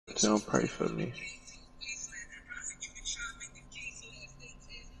Don't pray for me.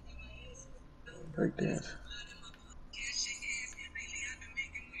 Breakdance.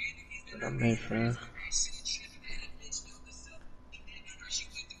 I made friends.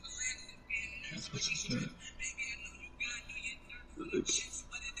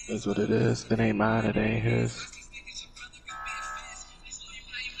 That's what it is. It ain't mine, it ain't his.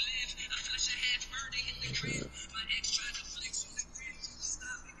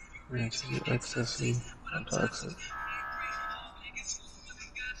 Excessive, I'm toxic.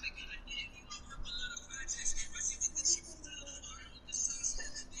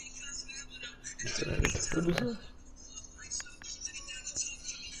 What is it?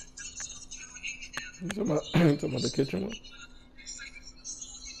 You talking about the kitchen one?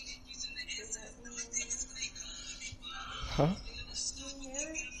 Huh?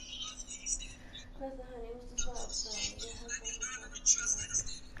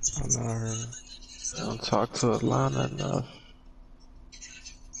 I'm not heard. I don't talk to Alana enough.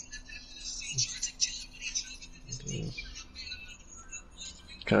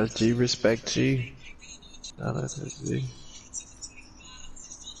 Cause G respect G. Now that's G.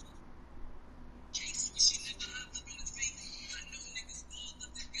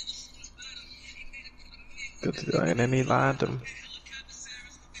 Good to go. And then he lied to him.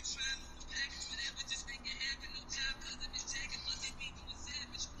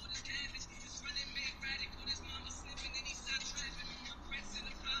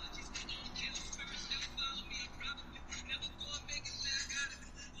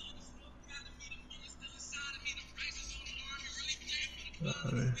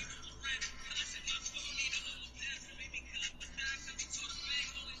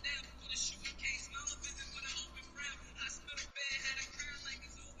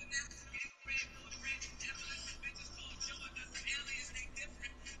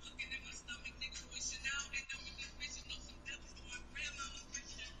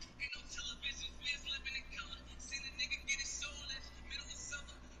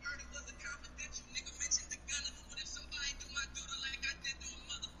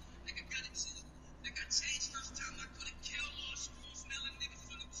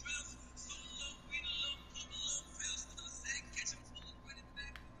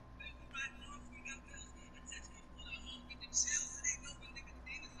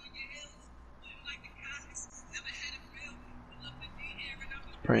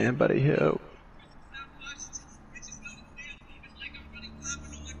 Praying buddy help.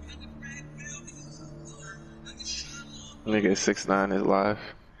 Nigga 6'9" is live.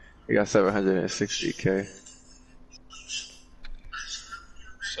 He got 760K.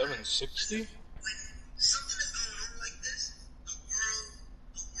 760?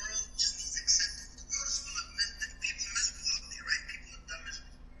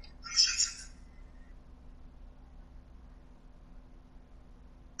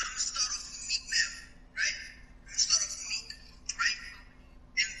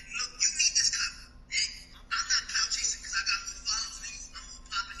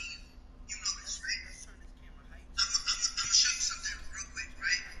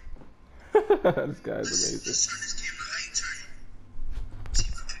 This guy's amazing.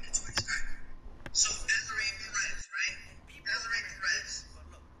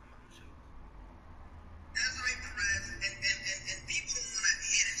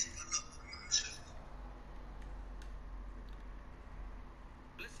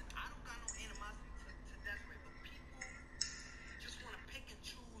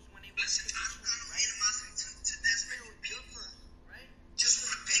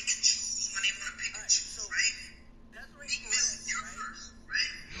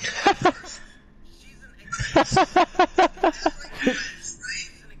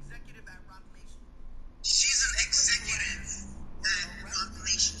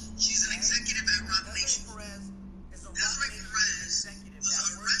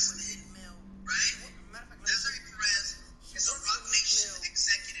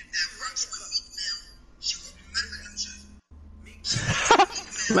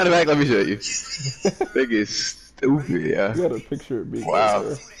 Matter of fact, let me show you. Nigga is stupid, yeah. You got a picture of Meek.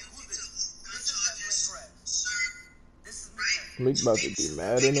 Wow. Meek about to be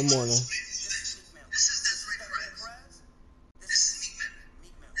mad in the morning.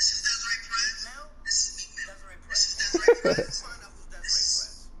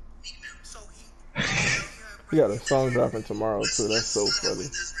 He got a song dropping tomorrow too. That's so funny.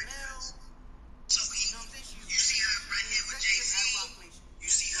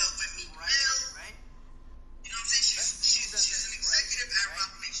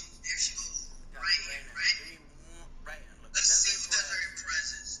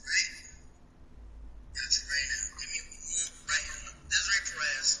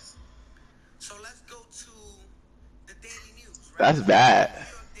 That's bad.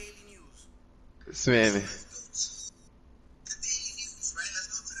 This man.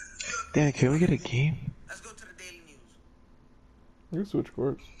 Damn, can we get a game? Let's go to the Daily News. You switch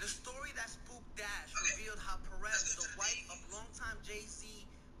courts. The story that spooked Dash revealed how Perez, the wife of longtime Jay-Z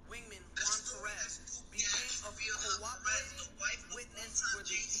wingman Juan Perez, became a cooperating witness for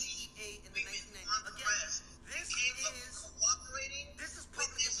the DEA in the 1990s. Again, this is public information. This is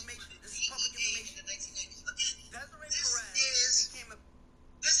public information. Desiree Perez became a...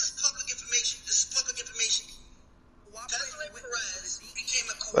 This is public information. This is public information. Desiree Perez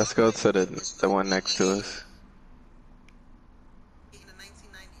became a... Let's go to the one next to us. In the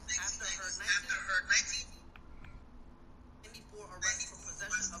 1990s, after her 1994 arrest for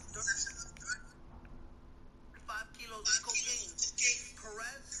possession of 35 kilos of cocaine,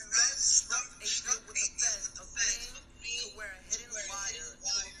 Perez struck a deal with the feds, agreeing to wear a hidden wire to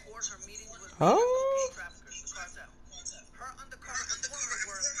record her meetings with cocaine traffickers, the cartel. Her undercover informant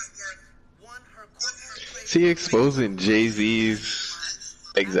won her courtroom. Is he exposing Jay-Z's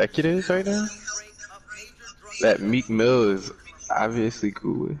executives right now? That Meek Mill is obviously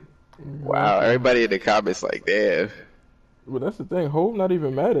cool with. Wow, everybody in the comments like, damn. But that's the thing. Hov not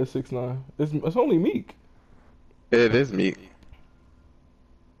even mad at 6ix9ine. It's only Meek. It is Meek.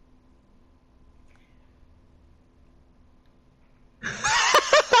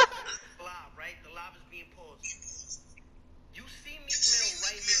 Right? The lob is being paused. You see Meek Mill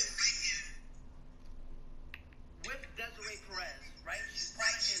right here with Desiree Perez, right? She's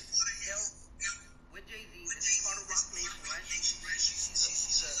part of his deal with Jay-Z. This is part of Rock Nation, right? She's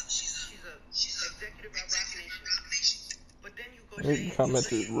a executive at Rock Nation. But then you go say,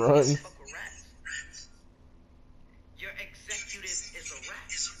 commented, run. Your executive is a rat.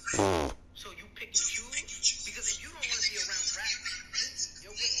 So you pick and choose? Because if you don't want to be around rats,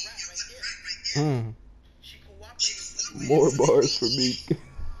 you're with a rat right there. She cooperated for the More bars for Meek.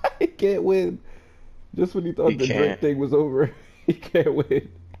 He can't win. Just when he thought the Drake thing was over, he can't win.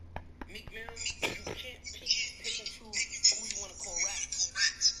 Meek Mill, you can't pick and choose who you want to call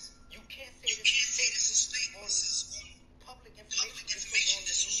rats. You can't say this is on public information. This goes on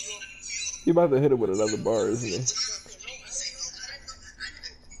the New York. He about to hit him with another bar, isn't he?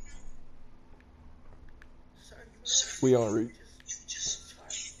 We on reach.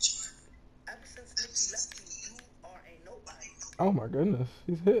 Ever since Nicki left you, you are a nobody. Oh my goodness,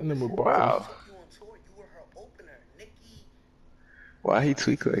 he's hitting him with bars. Wow. You on tour, you were her opener. Nicki. Why he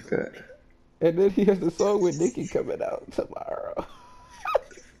tweak like that? And then he has the song with Nicki coming out tomorrow.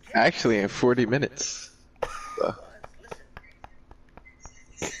 Actually, in 40 minutes. So.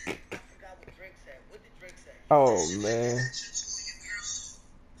 Oh man.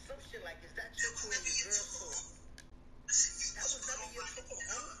 Some shit like, is that your tour and your girl's tour? That was never your tour,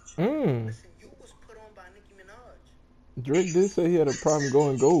 homie. Listen, you was put on by Nicki Minaj. Drake did say he had a problem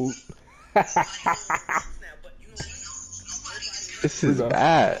going gold. This is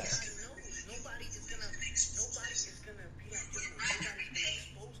bad. Nobody is gonna be like, yo, nobody's gonna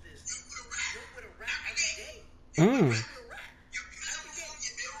expose this. You're with a rap every day. You're with a rap. Every day. You're with a rap. Your criminal reform,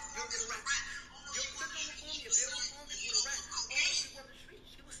 your bail reform is with a rap. All the people on the street,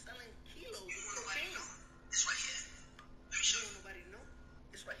 she was selling kilos of cocaine. It's right here. You don't want nobody to know?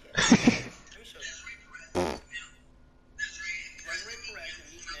 It's right here. Let me show you. Desiree Perez and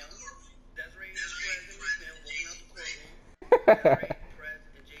Meek Mill. Desiree Perez and Meek Mill walking out the courtroom. Perez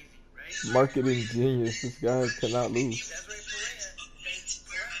and Jay-Z, right? Marketing genius. This guy cannot lose. Desiree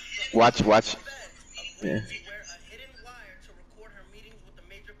Perez, Watch. Yeah. to wear a hidden wire to record her meetings with the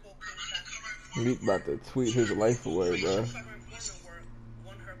major cocaine traffickers. Meek about to tweet his life away, bro. Undercover informant work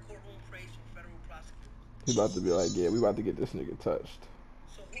won her courtroom praise from federal prosecutors. He about to be like, yeah, we about to get this nigga touched.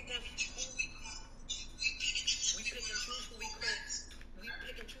 So who wants we pick and choose who we call? We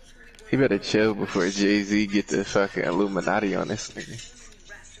pick and choose who we want. He better chill before Jay-Z get the fucking Illuminati on this nigga.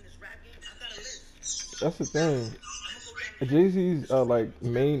 That's the thing. Jay-Z's like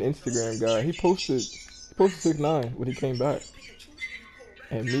main Instagram guy, he posted 6ix9ine when he came back,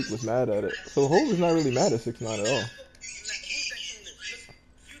 and Meek was mad at it. So Hov is not really mad at 6ix9ine at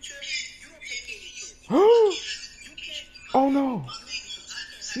all. Oh no,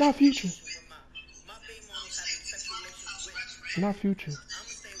 not Future. Not Future.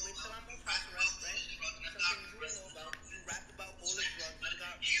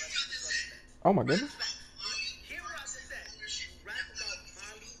 Oh my goodness.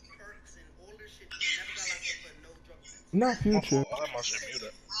 Not Future.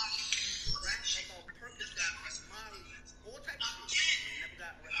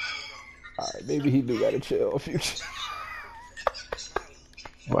 Alright, maybe he do gotta chill, Future.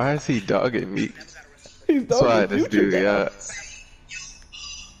 Why is he dogging me? He's That's why dogging this Future dude, now. yeah.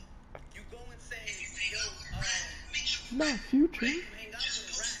 Not Future. You hang out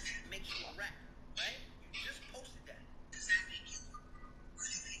with a rat, makes you a rat, right? You just posted that. So what does that mean?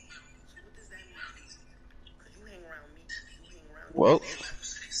 Because you hang around me, you hang around Well. me. What does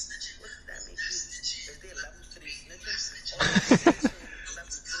that make you? Is there levels to these snitching? Oh, that's snitching level 3. Oh,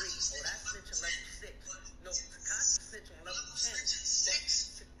 that's snitching level 6. No, Takashi snitch on level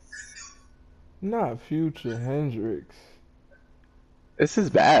 10. Not Future Hendrix. This is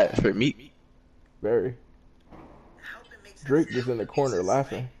bad for me. Very. Help it make sense. Drake just in the corner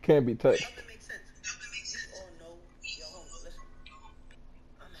laughing. Can't be touched. Help it make sense. We all know, yo, listen.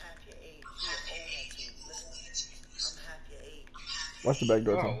 I'm half your age. You are old at me. Listen, I'm half your age. Watch the back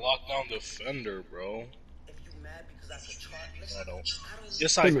door, I'm Tom. a lockdown defender, bro. If you mad because I could chart, listen, I don't. I don't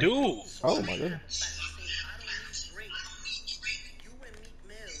Yes, Give I me- do. Oh my god. I don't need Drake. You and Meek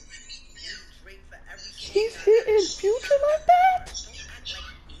Mill need Drake for every single He's time. hitting Future like that? Don't act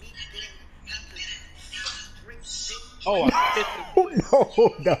like Meek didn't have to suck Drake's dick Oh, I hit the.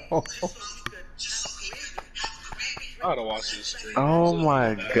 Oh no. so he could have created. I gotta watch this stream. Oh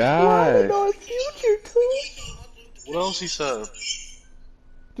my Why god. on Future too? What else he said?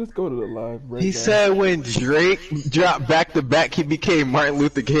 Just go to the live right He now. said when Drake dropped back to back, he became Martin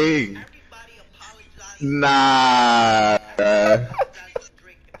Luther King. Everybody apologized Nah. to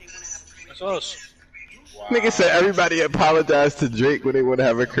Drake if they want to have a career. That's us. Wow. Nigga said everybody apologized to Drake when they want to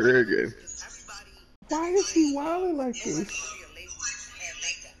have a career again. Everybody Why is he wilding like nobody this? can be a label head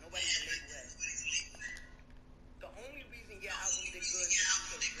like that. Nobody's a label head. The only reason your album did good is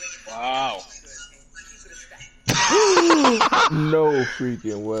because Drake Wow. did good and keep it a stack. No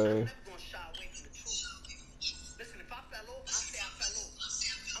freaking way. I'm never gonna shy away from the truth. Listen, if I fell off, I say I fell off.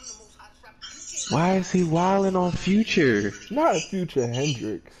 I'm the most hottest rapper. You can't Why is he wilding on Future? Not Future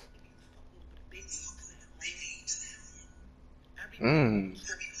Hendrix. Mm.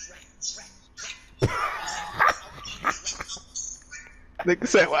 Nigga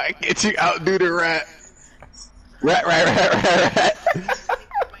said, why can't you outdo the rat? Rat.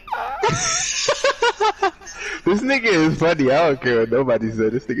 This nigga is funny. I don't care what nobody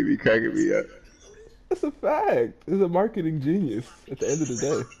said. This nigga be cracking me up. That's a fact. He's a marketing genius at the end of the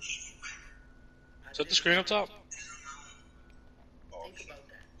day. Set the screen up top. Think about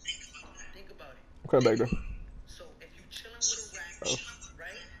that. Think about it. I'm coming back though. So if you chilling with a rat, right?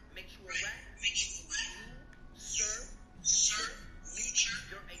 Makes you a rat. You, sir, me,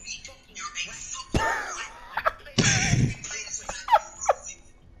 you're a fucking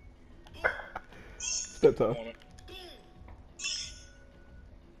rat. Step toe. On it.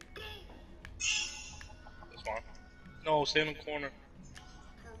 That's fine. No, stay in the corner.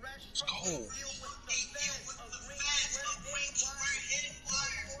 Let's go.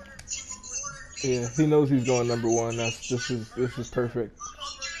 Yeah, he knows he's going number one. This is perfect.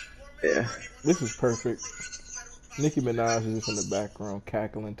 Yeah. This is perfect. Nicki Minaj is just in the background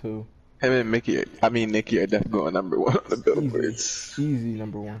cackling too. Him and Nicki are definitely going number one on the Billboard. Easy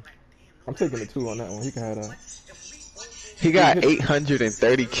number one. I'm taking a 2 on that one. He can have that. He got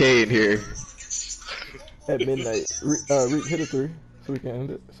 830K in here. At midnight. Reek, hit a 3 so we can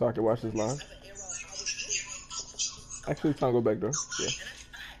end it. So I can watch this live. Actually, time to go back though. Yeah.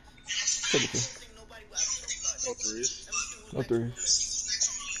 Take it 2. No threes. No 3.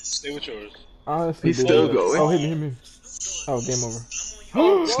 Stay with yours. Honestly, He's dude, still going. Oh, hit me. Oh, game over.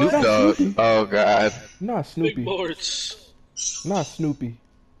 Snoop Not Dogg. Snoopy. Oh god. Not Big Snoopy. boards. Not Snoopy.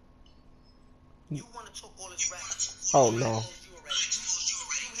 You want to talk all this rap? Oh no.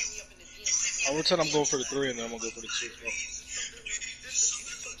 I'm gonna tell I'm going for the 3 and then I'm gonna go for the 2 as well.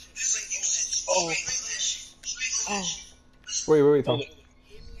 Oh. Wait, Tom. Hold it.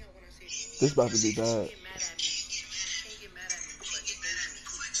 This about to be bad.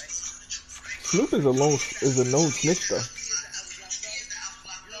 Snoop is a known snitch though.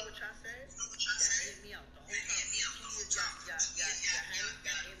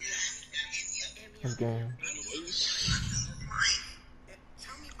 Okay.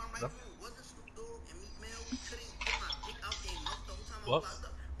 What?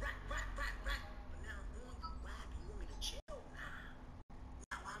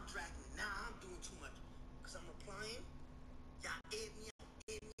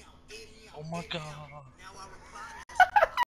 Oh my god.